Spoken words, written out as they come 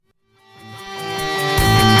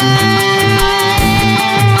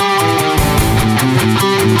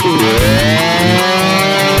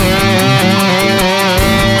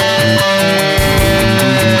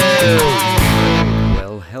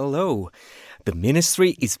The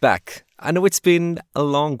Ministry is back. I know it's been a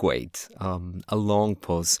long wait, a long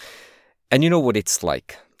pause. And you know what it's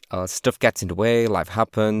like. Stuff gets in the way, life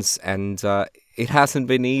happens, and it hasn't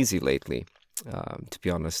been easy lately, to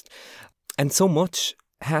be honest. And so much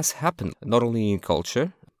has happened, not only in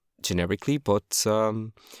culture, generically, but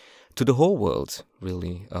to the whole world,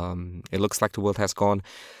 really. It looks like the world has gone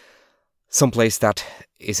someplace that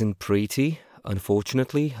isn't pretty,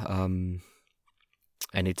 unfortunately.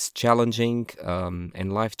 And it's challenging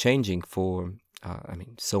and life-changing for,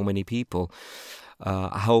 so many people.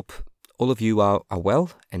 I hope all of you are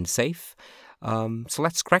well and safe. So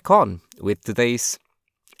let's crack on with today's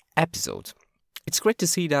episode. It's great to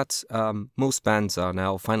see that most bands are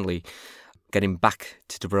now finally getting back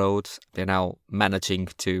to the road. They're now managing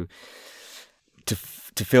to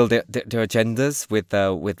fill their agendas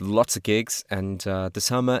with lots of gigs, and the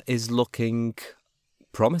summer is looking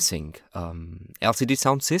promising. LCD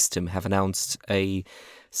Sound System have announced a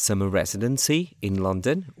summer residency in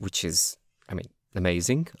London, which is,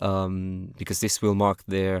 amazing, because this will mark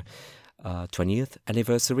their 20th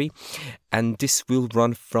anniversary, and this will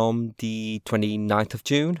run from the 29th of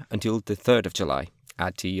June until the 3rd of July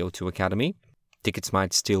at the O2 Academy. Tickets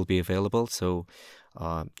might still be available, so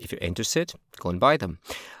if you're interested, go and buy them.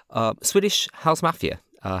 Swedish House Mafia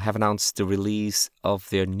have announced the release of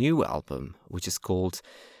their new album, which is called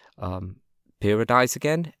Paradise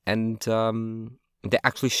Again, and they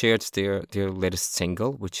actually shared their latest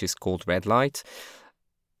single, which is called Red Light.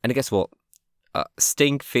 And guess what?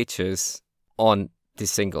 Sting features on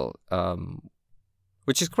this single,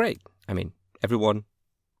 which is great. Everyone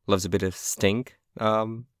loves a bit of Sting,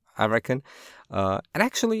 I reckon. And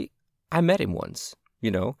actually, I met him once.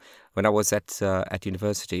 When I was at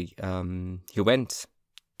university, he went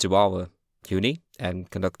to our uni and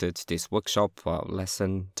conducted this workshop,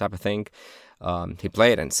 lesson type of thing. He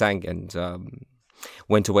played and sang and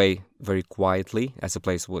went away very quietly, as the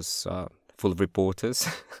place was full of reporters.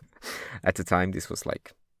 At the time, this was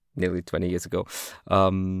like nearly 20 years ago.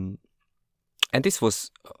 And this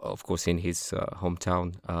was, of course, in his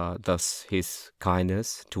hometown, thus his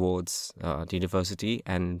kindness towards the university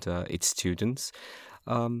and its students.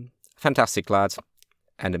 Fantastic lad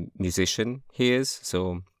and a musician he is.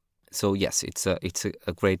 So yes, it's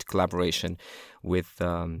a great collaboration with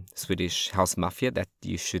Swedish House Mafia that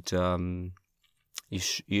you should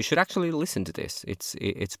you should actually listen to this.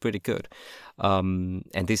 It's pretty good. And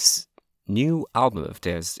this new album of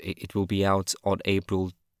theirs, it will be out on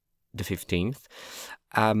April the 15th,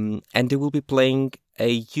 and they will be playing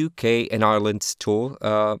a UK and Ireland tour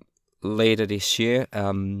later this year,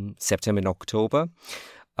 September and October.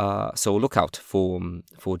 So look out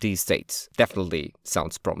for these dates. Definitely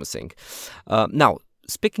sounds promising. Now,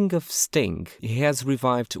 speaking of Sting, he has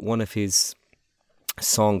revived one of his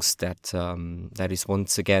songs that is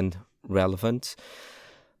once again relevant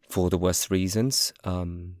for the worst reasons.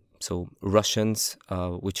 So Russians,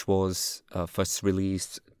 which was first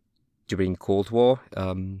released during Cold War,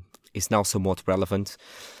 is now somewhat relevant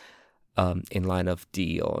in line of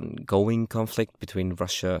the ongoing conflict between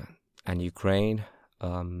Russia and Ukraine.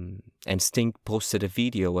 And Sting posted a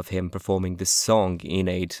video of him performing this song in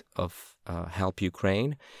aid of Help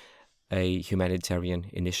Ukraine, a humanitarian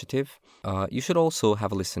initiative. You should also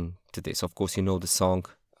have a listen to this. Of course, you know the song.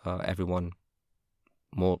 Everyone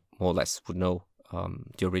more or less would know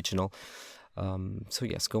the original. So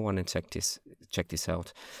yes, go on and check this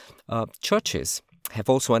out. Churches have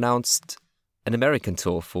also announced an American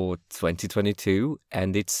tour for 2022,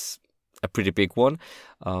 and it's a pretty big one.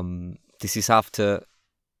 This is after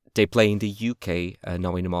they play in the UK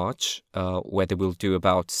now in March, where they will do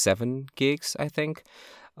about 7 gigs, I think.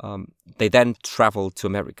 They then travel to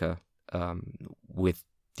America with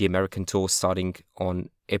the American tour starting on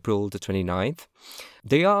April the 29th.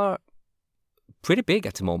 They are pretty big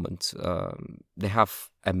at the moment. They have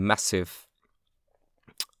a massive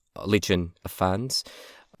legion of fans,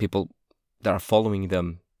 people that are following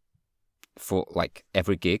them for like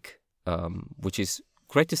every gig, which is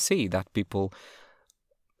great to see that people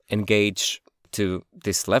engage to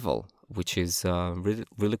this level, which is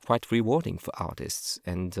really quite rewarding for artists.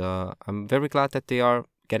 And I'm very glad that they are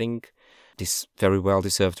getting this very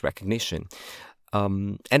well-deserved recognition.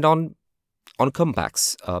 And on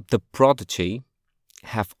comebacks, The Prodigy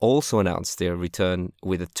have also announced their return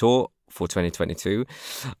with a tour for 2022.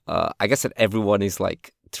 I guess that everyone is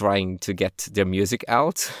like trying to get their music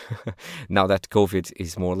out now that COVID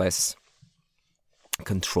is more or less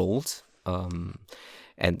controlled.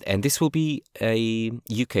 And this will be a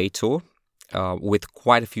UK tour with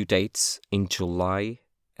quite a few dates in July.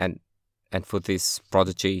 And for this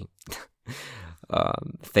Prodigy,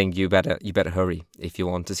 thing, you better hurry if you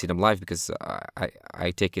want to see them live, because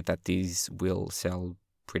I take it that these will sell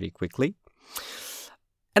pretty quickly.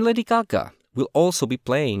 And Lady Gaga will also be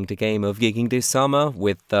playing the game of gigging this summer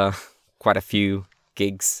with quite a few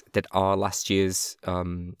gigs that are last year's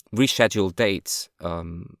rescheduled dates,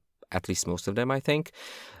 at least most of them, I think.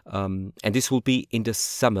 And this will be in the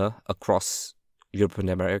summer across Europe and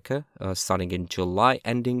America, starting in July,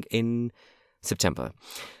 ending in September.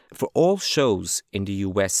 For all shows in the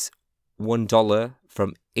US, $1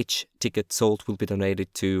 from each ticket sold will be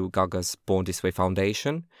donated to Gaga's Born This Way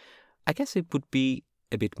Foundation. I guess it would be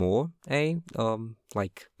a bit more,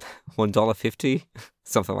 like $1.50,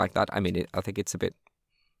 something like that. I mean, I think it's a bit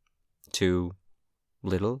too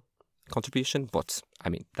little contribution, but I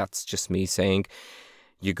mean, that's just me saying,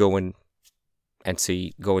 you go and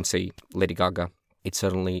see Lady Gaga. It's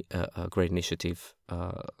certainly a great initiative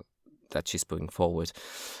that she's putting forward.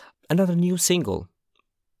 Another new single,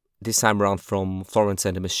 this time around from Florence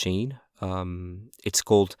and the Machine. It's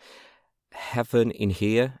called Heaven in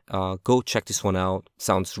Here. Go check this one out.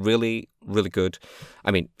 Sounds really, really good.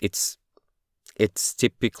 I mean, it's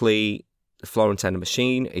typically Florence and the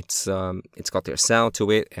Machine. It's got their sound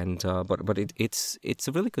to it, and but it's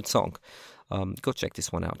a really good song. Go check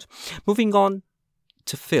this one out. Moving on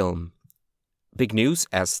to film. Big news,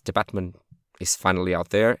 as The Batman is finally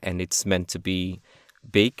out there, and it's meant to be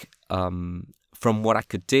big. From what I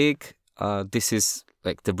could dig, this is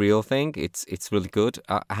like the real thing. It's really good.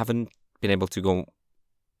 I haven't been able to go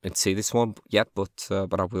and see this one yet, but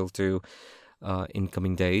I will do in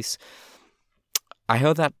coming days. I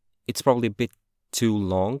heard that it's probably a bit too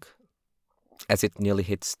long, as it nearly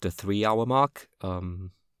hits the 3-hour mark.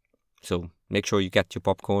 So make sure you get your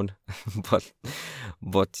popcorn,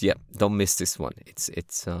 but yeah, don't miss this one.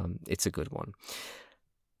 It's a good one.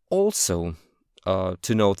 Also,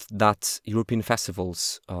 to note that European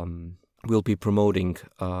festivals will be promoting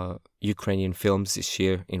Ukrainian films this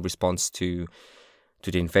year in response to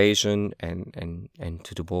the invasion and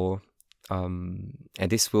to the war. And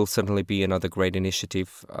this will certainly be another great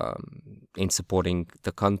initiative in supporting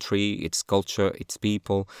the country, its culture, its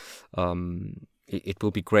people. It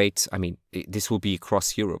will be great. I mean, this will be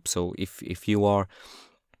across Europe. So if you are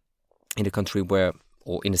in a country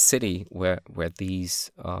or in a city where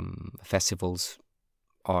these festivals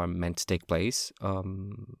are meant to take place,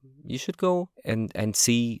 you should go and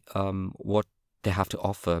see what they have to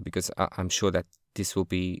offer, because I'm sure that this will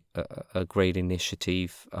be a great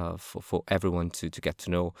initiative for everyone to get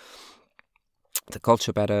to know the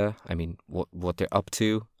culture better. I mean, what they're up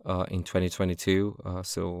to in 2022.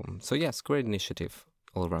 So yes, great initiative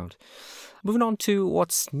all around. Moving on to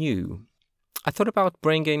what's new. I thought about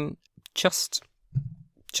bringing just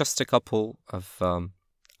a couple of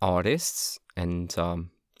artists and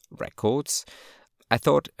records. I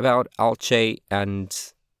thought about Alche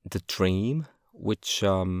and The Dream, which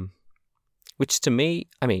to me,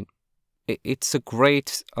 I mean, it's a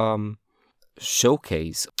great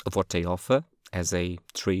showcase of what they offer as a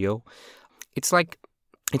trio. It's not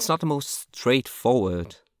the most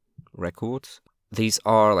straightforward record. These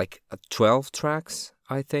are like 12 tracks,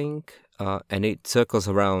 I think, and it circles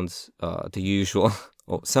around the usual,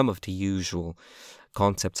 or some of the usual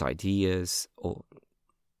concepts, ideas, or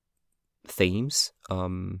themes.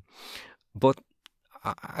 But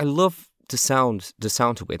I love the sound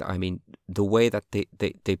to it. I mean, the way that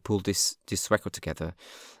they pull this record together,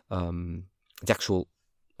 the actual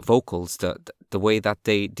vocals, the way that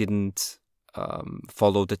they didn't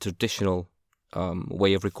follow the traditional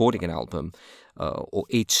way of recording an album, or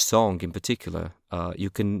each song in particular. You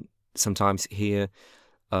can sometimes hear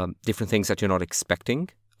different things that you're not expecting,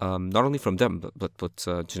 not only from them,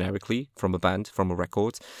 but generically from a band, from a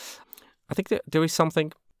record. I think there is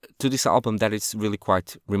something to this album that is really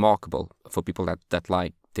quite remarkable for people that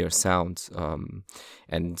like their sound.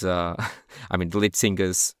 And I mean, the lead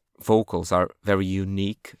singer's vocals are very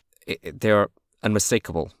unique. They're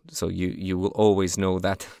unmistakable, so you will always know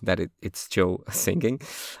that it's Joe singing.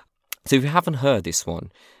 So if you haven't heard this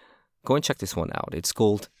one, go and check this one out. It's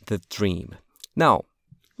called The Dream. Now,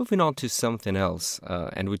 moving on to something else,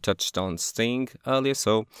 and we touched on Sting earlier,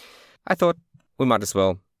 so I thought we might as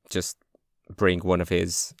well just bring one of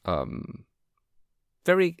his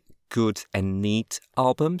very good and neat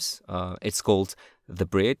albums. It's called The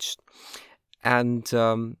Bridge, and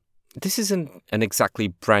this isn't an exactly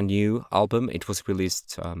brand new album. It was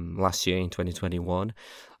released last year in 2021,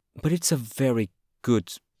 but it's a very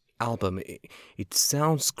good album. It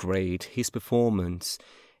sounds great. His performance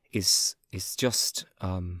is just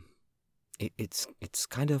it's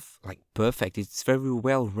kind of like perfect. It's very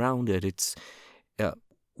well rounded. It's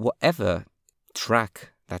whatever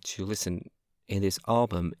track that you listen in this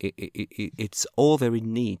album, it's all very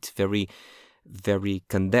neat, very, very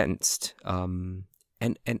condensed. And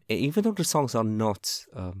even though the songs are not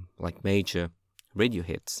like major radio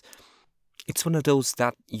hits, it's one of those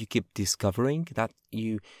that you keep discovering, that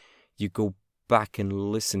you go back and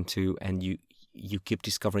listen to, and you keep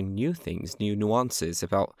discovering new things, new nuances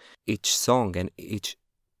about each song and each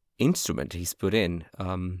instrument he's put in.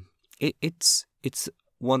 It's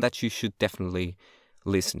one that you should definitely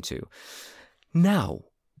listen to. Now,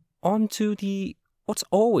 on to the What's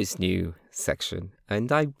Always New section,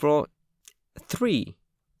 and I brought 3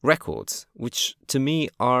 records, which to me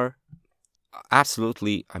are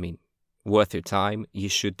absolutely, worth your time. You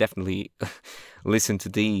should definitely listen to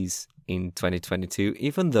these in 2022,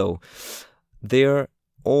 even though they're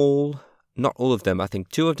not all of them. I think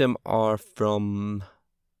 2 of them are from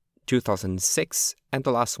 2006, and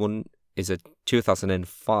the last one is a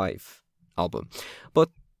 2005 album. But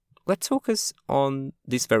let's focus on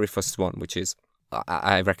this very first one, which is,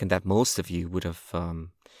 I reckon that most of you would have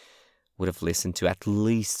listened to at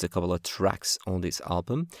least a couple of tracks on this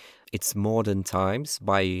album. It's Modern Times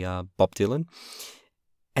by Bob Dylan.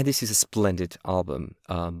 And this is a splendid album,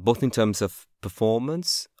 both in terms of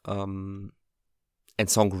performance and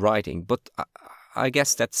songwriting, but I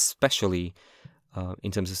guess that's especially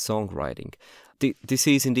in terms of songwriting. This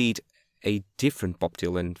is indeed a different Bob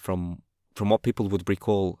Dylan from what people would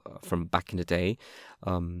recall from back in the day.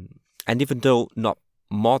 And even though not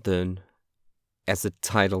modern, as the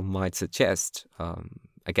title might suggest,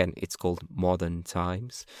 again, it's called Modern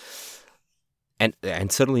Times. And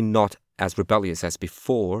certainly not as rebellious as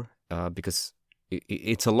before, because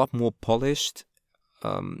it's a lot more polished.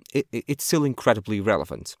 It's still incredibly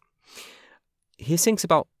relevant. He sings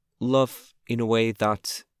about love in a way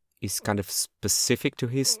that is kind of specific to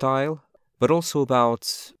his style, but also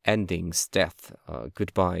about endings, death,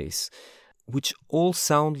 goodbyes, which all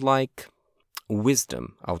sound like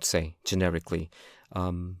wisdom, I would say, generically.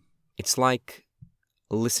 It's like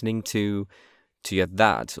listening to your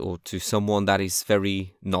dad or to someone that is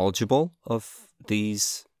very knowledgeable of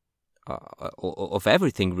these, of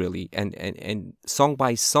everything really, and song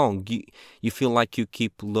by song, you feel like you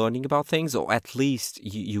keep learning about things, or at least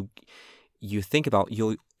you think about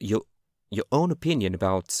your own opinion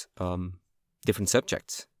about different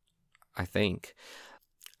subjects, I think.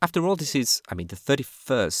 After all, this is, the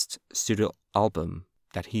 31st studio album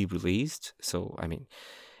that he released. So,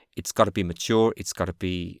 it's got to be mature. It's got to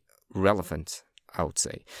be relevant, I would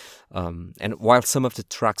say. And while some of the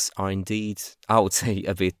tracks are indeed, I would say,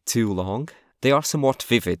 a bit too long, they are somewhat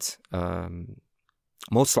vivid.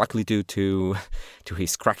 Most likely due to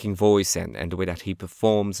his cracking voice and the way that he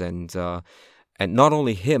performs, and not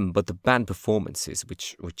only him, but the band performances,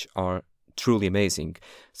 which are truly amazing.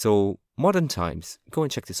 So, Modern Times, go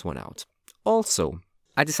and check this one out. Also,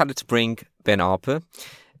 I decided to bring Ben Harper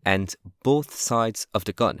and Both Sides of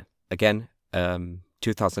the Gun. Again,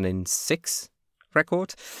 2006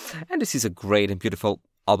 record. And this is a great and beautiful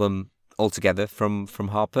album altogether from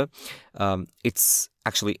Harper. It's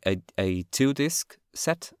actually a 2-disc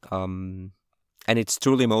set. And it's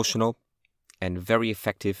truly emotional and very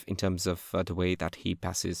effective in terms of the way that he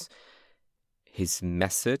passes his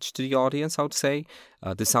message to the audience, I would say.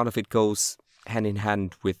 The sound of it goes hand in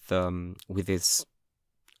hand with his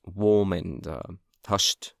warm and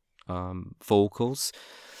hushed vocals.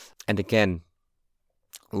 And again,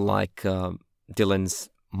 like Dylan's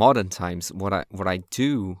Modern Times, what I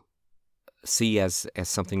do see as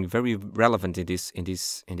something very relevant in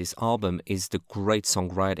this album is the great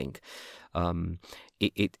songwriting.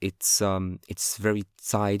 It's very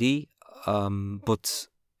tidy, but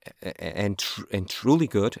and truly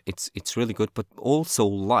good. It's really good, but also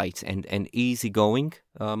light and easygoing.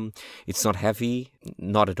 It's not heavy,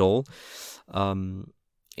 not at all.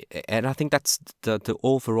 And I think that's the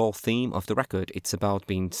overall theme of the record. It's about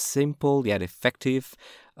being simple yet effective,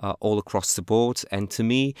 all across the board. And to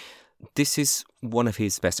me, this is one of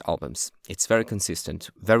his best albums. It's very consistent,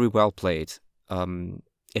 very well played.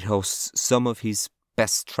 It hosts some of his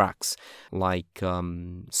best tracks, like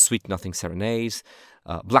Sweet Nothing Serenade,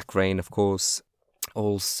 Black Rain, of course,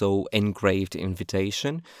 also Engraved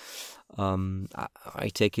Invitation. I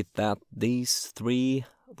take it that these 3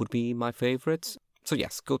 would be my favorites. So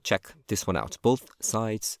yes, go check this one out, Both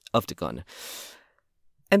Sides of the Gun.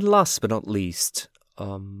 And last but not least,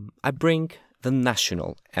 I bring The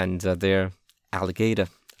National and their Alligator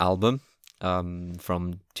album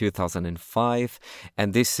from 2005.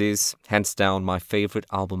 And this is hands down my favorite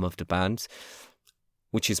album of the band,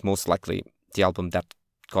 which is most likely the album that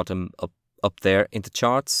got them up there in the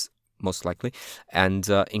charts. most likely, and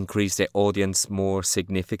increase their audience more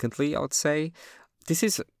significantly, I would say. This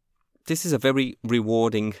is a very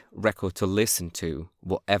rewarding record to listen to,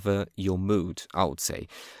 whatever your mood, I would say.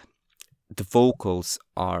 The vocals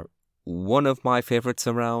are one of my favorites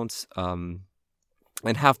around,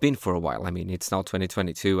 and have been for a while. I mean, it's now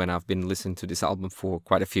 2022, and I've been listening to this album for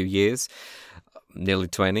quite a few years, nearly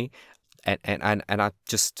 20, and I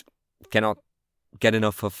just cannot get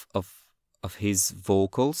enough of his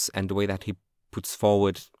vocals and the way that he puts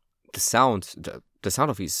forward the sound, the sound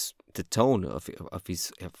of the tone of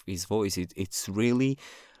his voice. It's really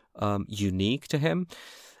unique to him,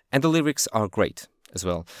 and the lyrics are great as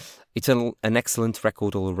well. It's an excellent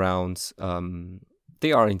record all around.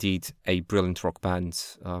 They are indeed a brilliant rock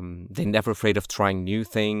band. They're never afraid of trying new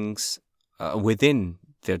things within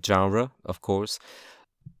their genre, of course.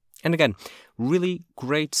 And again, really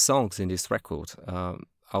great songs in this record. I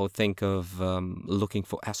would think of Looking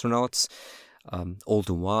for Astronauts, All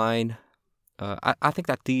the Wine. I think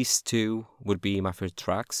that these two would be my favorite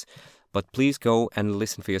tracks. But please go and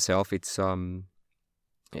listen for yourself. It's one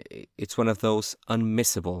of those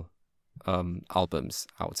unmissable albums,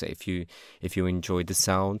 I would say, if you enjoy the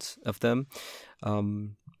sound of them.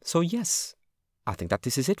 So yes, I think that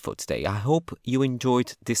this is it for today. I hope you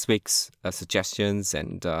enjoyed this week's suggestions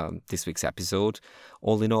and this week's episode.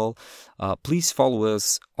 All in all, please follow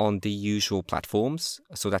us on the usual platforms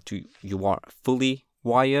so that you are fully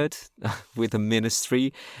wired with the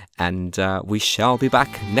ministry, and we shall be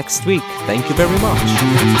back next week. Thank you very much.